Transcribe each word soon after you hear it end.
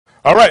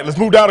All right, let's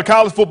move down to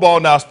college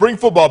football now. Spring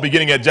football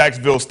beginning at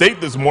Jacksonville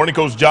State this morning.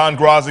 Coach John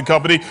Graz and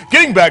company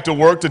getting back to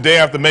work today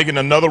after making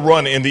another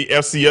run in the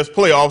FCS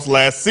playoffs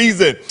last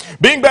season.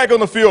 Being back on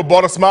the field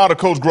brought a smile to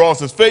Coach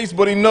Graz's face,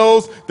 but he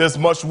knows there's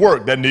much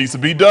work that needs to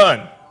be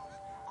done.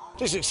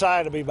 Just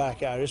excited to be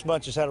back out here. This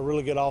bunch has had a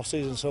really good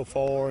offseason so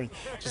far, and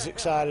just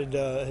excited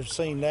to have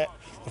seen that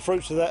the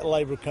fruits of that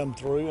labor come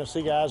through. I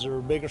see guys that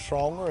are bigger,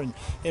 stronger, and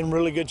in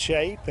really good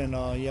shape, and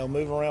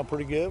moving around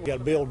pretty good. We got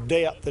to build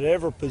depth at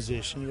every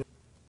position.